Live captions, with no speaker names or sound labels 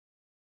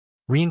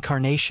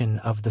Reincarnation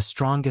of the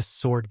Strongest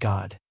Sword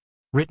God.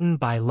 Written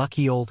by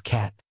Lucky Old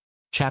Cat.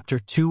 Chapter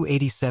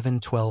 287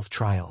 12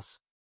 Trials.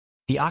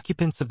 The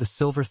occupants of the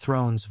silver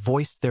thrones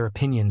voiced their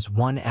opinions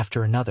one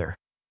after another,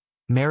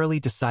 merrily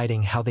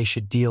deciding how they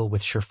should deal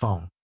with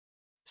Shifeng.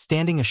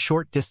 Standing a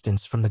short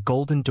distance from the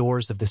golden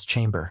doors of this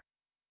chamber,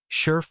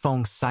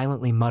 Shifeng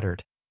silently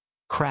muttered,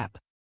 "Crap.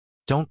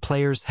 Don't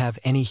players have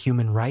any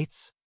human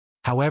rights?"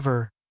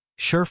 However,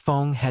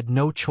 Shifeng had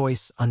no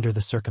choice under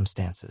the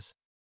circumstances.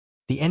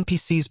 The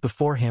NPCs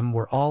before him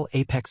were all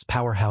apex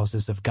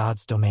powerhouses of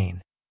God's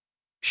domain.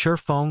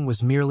 Shifeng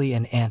was merely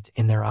an ant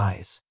in their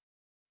eyes.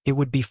 It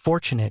would be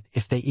fortunate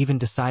if they even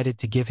decided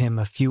to give him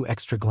a few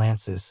extra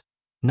glances,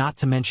 not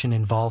to mention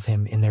involve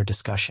him in their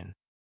discussion.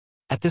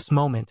 At this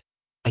moment,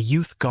 a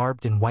youth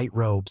garbed in white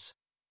robes,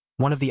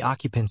 one of the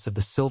occupants of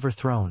the silver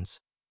thrones,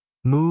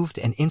 moved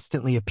and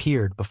instantly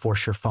appeared before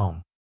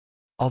Shifeng.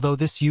 Although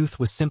this youth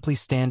was simply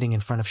standing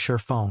in front of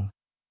Shifeng,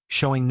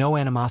 showing no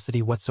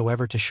animosity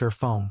whatsoever to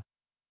Shifeng,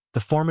 the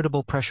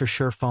formidable pressure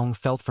Shifeng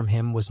felt from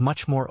him was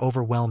much more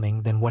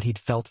overwhelming than what he'd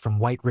felt from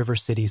White River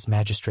City's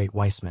Magistrate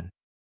Weissman.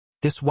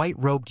 This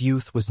white-robed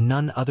youth was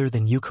none other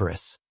than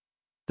Eucharis,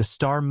 the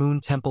Star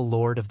Moon Temple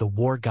Lord of the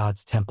War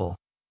God's Temple,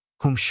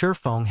 whom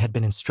Shifeng had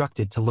been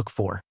instructed to look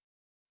for.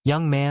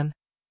 "Young man,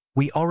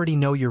 we already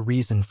know your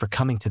reason for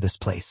coming to this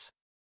place.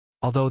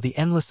 Although the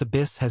endless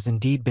abyss has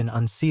indeed been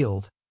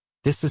unsealed,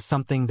 this is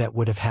something that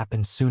would have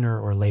happened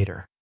sooner or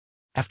later.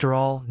 After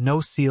all,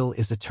 no seal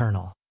is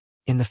eternal.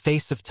 In the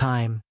face of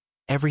time,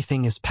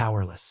 everything is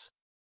powerless.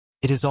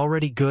 It is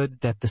already good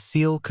that the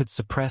seal could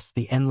suppress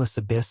the endless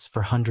abyss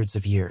for hundreds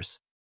of years.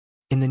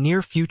 In the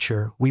near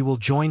future, we will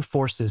join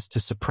forces to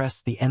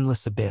suppress the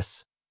endless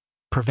abyss,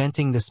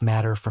 preventing this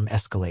matter from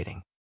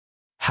escalating.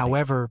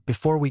 However,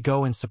 before we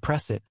go and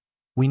suppress it,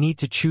 we need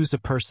to choose a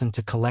person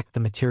to collect the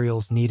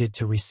materials needed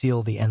to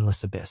reseal the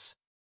endless abyss.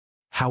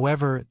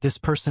 However, this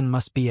person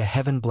must be a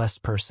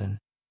heaven-blessed person,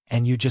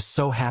 and you just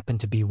so happen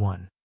to be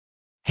one.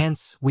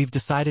 Hence, we've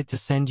decided to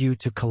send you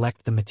to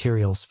collect the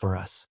materials for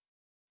us.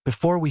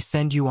 Before we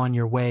send you on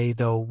your way,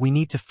 though, we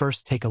need to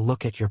first take a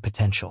look at your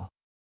potential.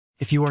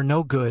 If you are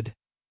no good,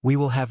 we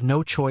will have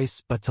no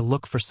choice but to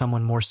look for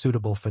someone more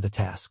suitable for the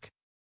task."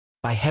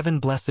 By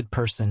heaven-blessed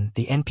person,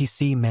 the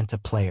NPC meant a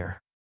player.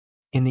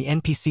 In the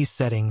NPC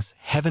settings,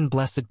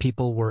 heaven-blessed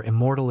people were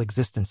immortal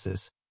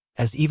existences,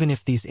 as even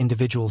if these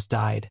individuals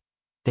died,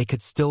 they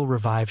could still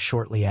revive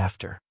shortly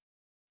after.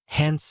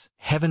 Hence,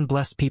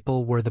 heaven-blessed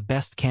people were the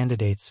best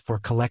candidates for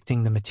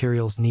collecting the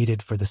materials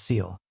needed for the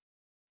seal.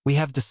 We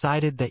have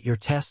decided that your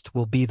test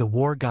will be the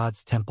War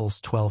God's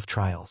Temple's 12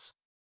 trials.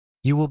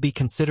 You will be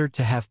considered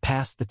to have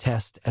passed the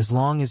test as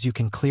long as you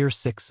can clear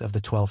 6 of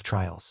the 12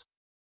 trials.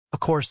 Of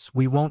course,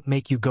 we won't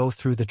make you go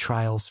through the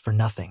trials for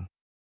nothing.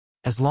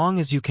 As long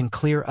as you can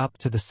clear up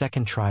to the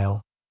second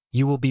trial,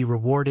 you will be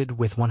rewarded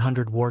with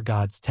 100 War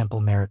God's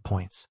Temple merit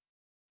points.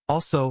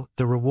 Also,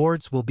 the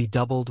rewards will be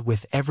doubled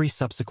with every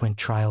subsequent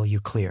trial you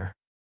clear.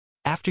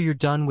 After you're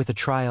done with a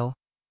trial,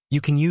 you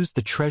can use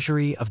the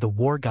treasury of the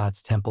War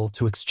God's Temple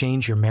to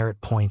exchange your merit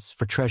points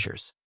for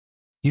treasures.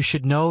 You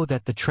should know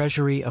that the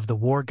treasury of the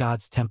War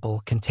God's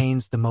Temple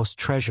contains the most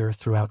treasure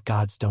throughout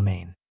God's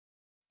domain.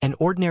 An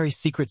ordinary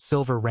secret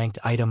silver ranked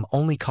item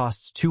only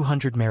costs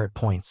 200 merit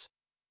points,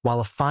 while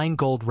a fine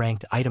gold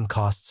ranked item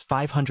costs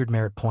 500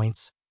 merit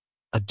points.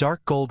 A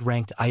dark gold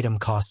ranked item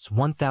costs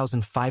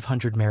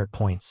 1,500 merit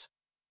points.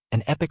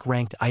 An epic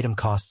ranked item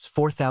costs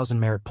 4,000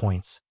 merit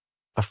points.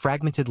 A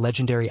fragmented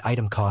legendary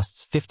item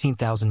costs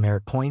 15,000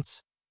 merit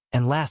points.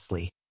 And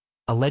lastly,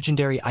 a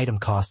legendary item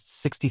costs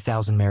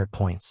 60,000 merit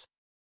points.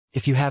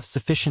 If you have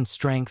sufficient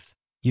strength,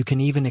 you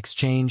can even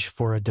exchange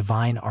for a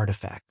divine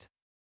artifact.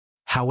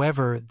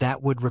 However,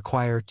 that would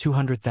require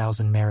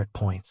 200,000 merit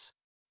points.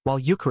 While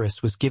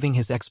Eucharis was giving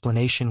his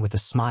explanation with a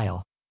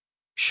smile,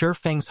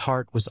 Shifeng's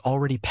heart was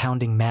already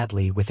pounding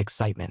madly with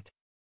excitement.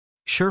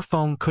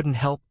 Shifeng couldn't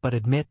help but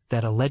admit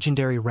that a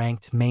legendary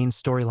ranked main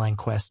storyline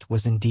quest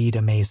was indeed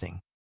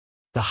amazing.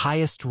 The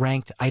highest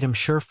ranked item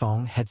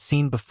Shifeng had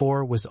seen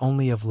before was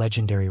only of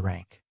legendary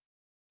rank.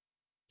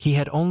 He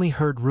had only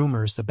heard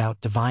rumors about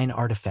divine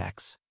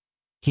artifacts.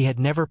 He had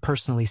never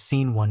personally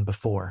seen one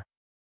before.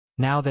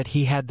 Now that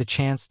he had the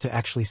chance to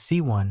actually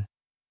see one,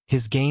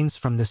 his gains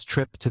from this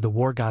trip to the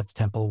War God's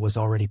Temple was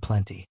already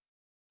plenty.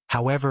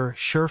 However,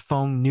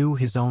 Shifeng knew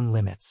his own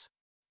limits.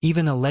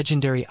 Even a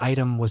legendary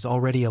item was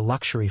already a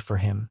luxury for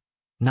him,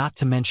 not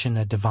to mention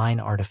a divine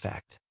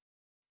artifact.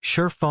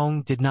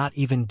 Shifeng did not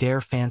even dare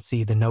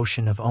fancy the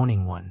notion of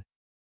owning one.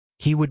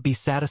 He would be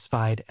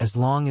satisfied as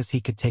long as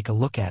he could take a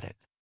look at it.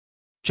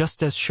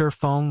 Just as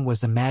Shifeng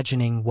was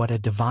imagining what a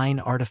divine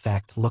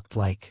artifact looked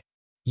like,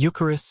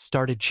 Eucharis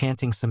started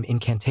chanting some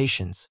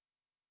incantations,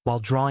 while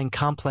drawing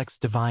complex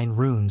divine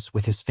runes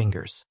with his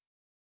fingers.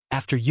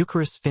 After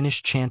Eucharis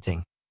finished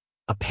chanting,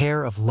 a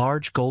pair of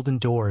large golden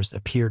doors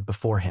appeared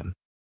before him.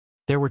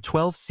 There were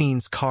 12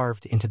 scenes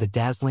carved into the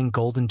dazzling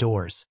golden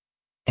doors,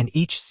 and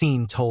each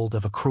scene told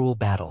of a cruel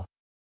battle.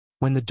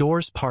 When the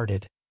doors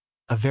parted,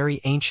 a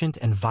very ancient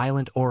and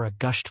violent aura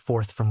gushed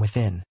forth from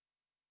within,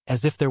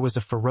 as if there was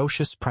a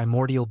ferocious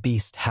primordial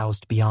beast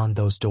housed beyond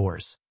those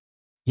doors.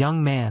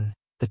 "Young man,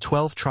 the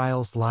 12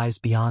 trials lies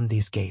beyond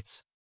these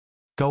gates.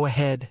 Go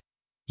ahead,"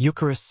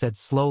 Eucharis said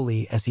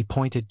slowly as he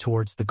pointed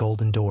towards the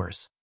golden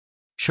doors.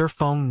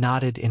 Shifeng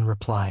nodded in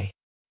reply.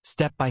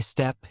 Step by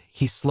step,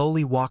 he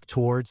slowly walked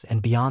towards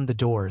and beyond the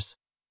doors,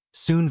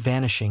 soon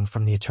vanishing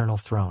from the eternal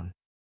throne.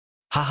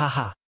 "Ha ha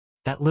ha,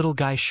 that little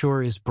guy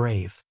sure is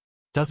brave.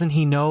 Doesn't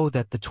he know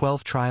that the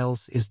 12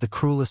 trials is the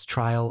cruelest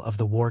trial of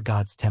the war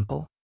god's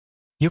temple?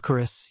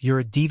 Eucharis, you're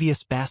a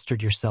devious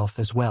bastard yourself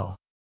as well.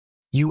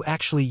 You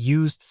actually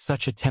used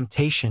such a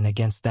temptation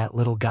against that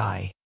little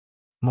guy.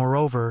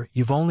 Moreover,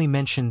 you've only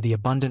mentioned the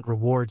abundant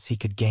rewards he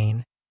could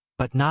gain,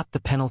 but not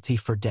the penalty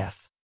for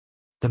death.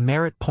 The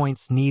merit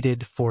points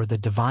needed for the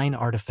divine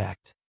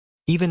artifact.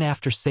 Even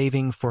after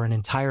saving for an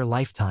entire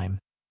lifetime,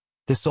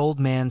 this old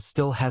man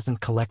still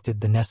hasn't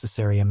collected the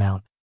necessary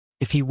amount.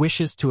 If he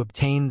wishes to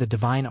obtain the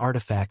divine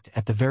artifact,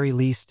 at the very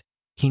least,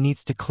 he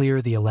needs to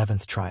clear the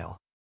 11th trial.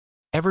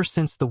 Ever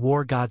since the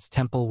war god's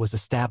temple was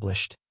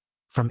established,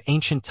 from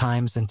ancient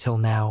times until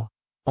now,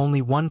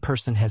 only one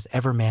person has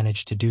ever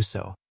managed to do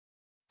so.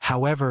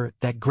 However,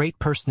 that great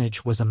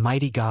personage was a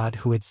mighty god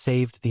who had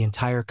saved the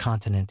entire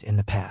continent in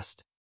the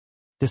past.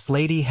 This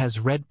lady has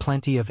read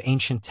plenty of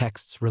ancient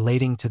texts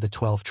relating to the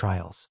 12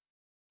 trials.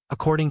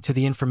 According to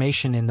the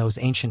information in those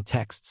ancient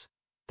texts,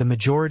 the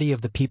majority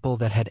of the people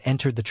that had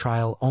entered the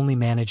trial only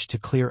managed to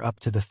clear up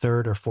to the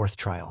 3rd or 4th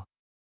trial.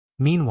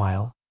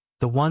 Meanwhile,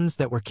 the ones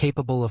that were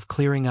capable of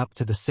clearing up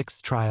to the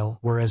 6th trial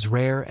were as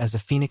rare as a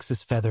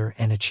phoenix's feather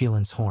and a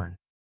chelan's horn.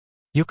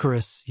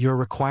 Eucharis, your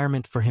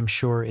requirement for him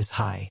sure is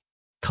high.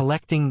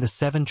 Collecting the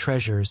 7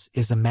 treasures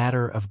is a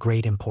matter of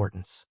great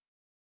importance.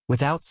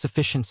 Without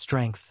sufficient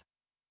strength,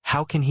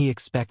 how can he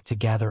expect to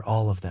gather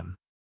all of them?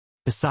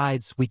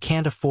 Besides, we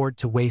can't afford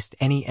to waste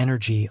any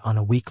energy on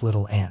a weak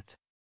little ant.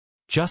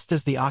 Just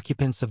as the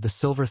occupants of the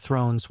silver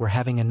thrones were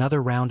having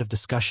another round of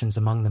discussions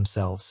among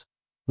themselves,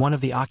 one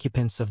of the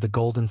occupants of the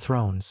golden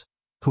thrones,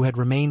 who had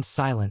remained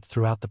silent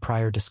throughout the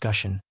prior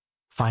discussion,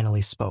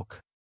 finally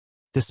spoke.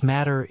 This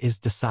matter is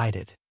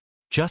decided.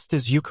 Just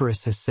as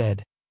Eucharis has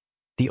said,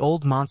 the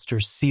old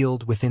monsters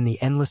sealed within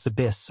the endless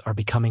abyss are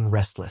becoming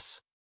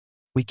restless.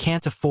 We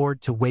can't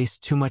afford to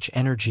waste too much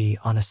energy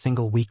on a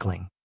single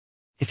weakling.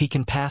 If he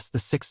can pass the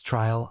 6th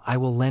trial, I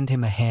will lend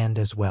him a hand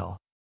as well.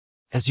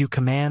 As you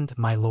command,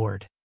 my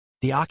lord.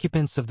 The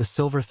occupants of the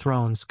silver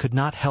thrones could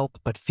not help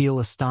but feel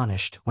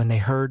astonished when they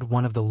heard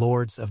one of the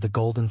lords of the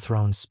golden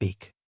throne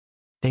speak.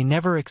 They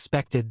never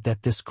expected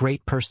that this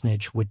great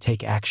personage would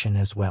take action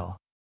as well.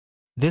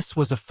 This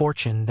was a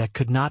fortune that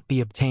could not be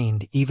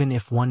obtained even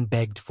if one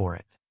begged for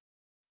it.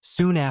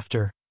 Soon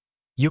after,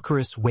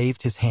 Eucharis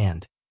waved his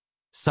hand,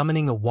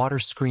 summoning a water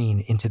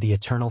screen into the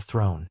eternal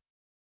throne.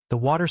 The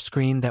water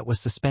screen that was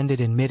suspended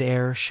in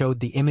mid-air showed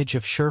the image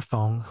of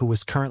Shifeng, who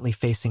was currently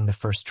facing the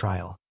 1st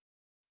trial.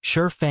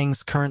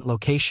 Shifeng's current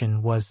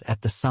location was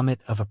at the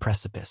summit of a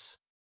precipice.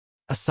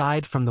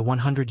 Aside from the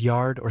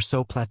 100-yard or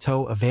so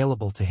plateau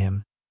available to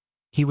him,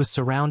 he was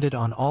surrounded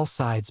on all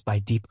sides by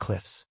deep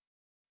cliffs.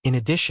 In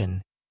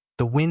addition,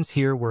 the winds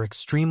here were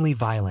extremely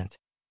violent,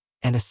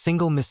 and a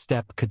single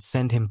misstep could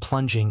send him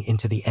plunging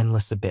into the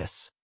endless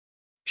abyss.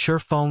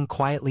 Shifeng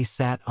quietly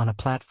sat on a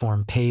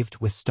platform paved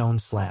with stone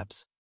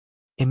slabs.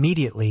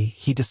 Immediately,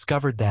 he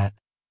discovered that,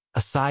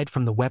 aside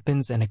from the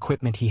weapons and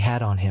equipment he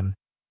had on him,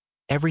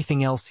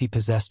 everything else he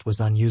possessed was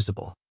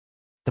unusable.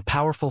 The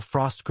powerful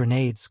frost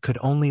grenades could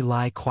only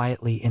lie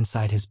quietly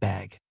inside his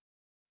bag.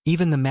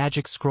 Even the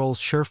magic scrolls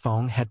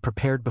Shifeng had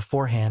prepared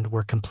beforehand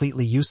were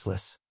completely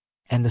useless,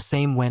 and the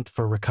same went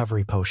for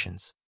recovery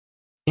potions.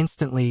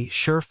 Instantly,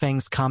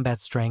 Shifeng's combat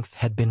strength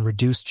had been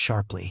reduced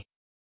sharply.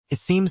 It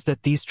seems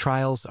that these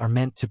trials are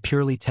meant to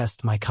purely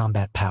test my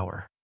combat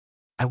power.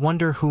 I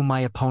wonder who my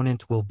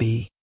opponent will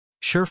be.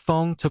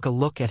 Shifeng took a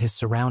look at his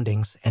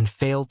surroundings and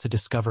failed to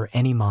discover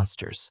any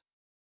monsters.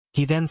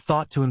 He then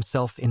thought to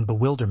himself in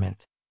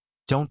bewilderment,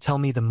 "Don't tell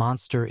me the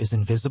monster is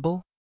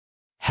invisible?"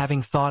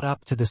 Having thought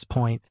up to this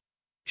point,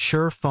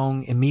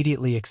 Shifeng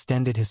immediately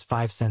extended his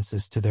 5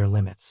 senses to their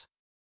limits.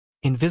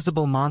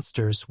 Invisible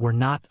monsters were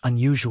not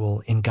unusual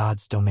in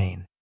God's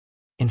domain.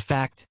 In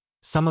fact,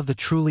 some of the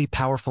truly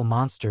powerful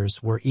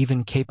monsters were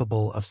even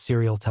capable of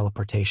serial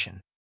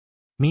teleportation.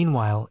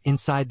 Meanwhile,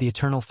 inside the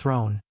eternal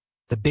throne,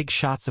 the big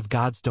shots of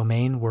God's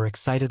domain were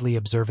excitedly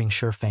observing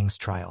Shifeng's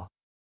trial.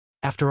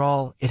 After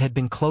all, it had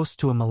been close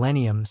to a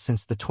millennium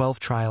since the 12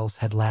 trials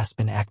had last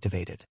been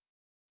activated.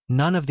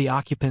 None of the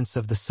occupants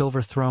of the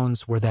silver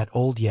thrones were that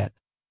old yet,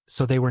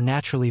 so they were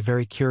naturally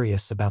very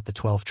curious about the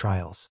 12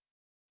 trials.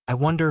 I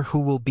wonder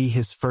who will be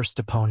his first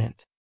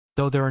opponent.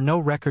 Though there are no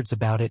records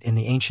about it in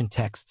the ancient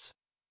texts,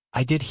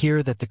 I did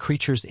hear that the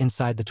creatures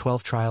inside the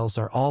 12 trials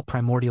are all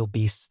primordial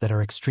beasts that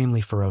are extremely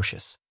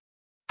ferocious.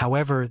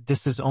 However,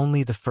 this is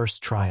only the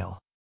 1st trial.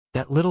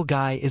 That little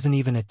guy isn't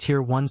even a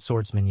Tier 1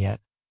 swordsman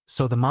yet,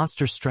 so the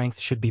monster's strength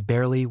should be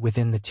barely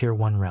within the Tier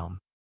 1 realm.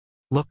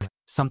 Look,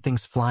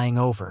 something's flying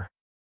over.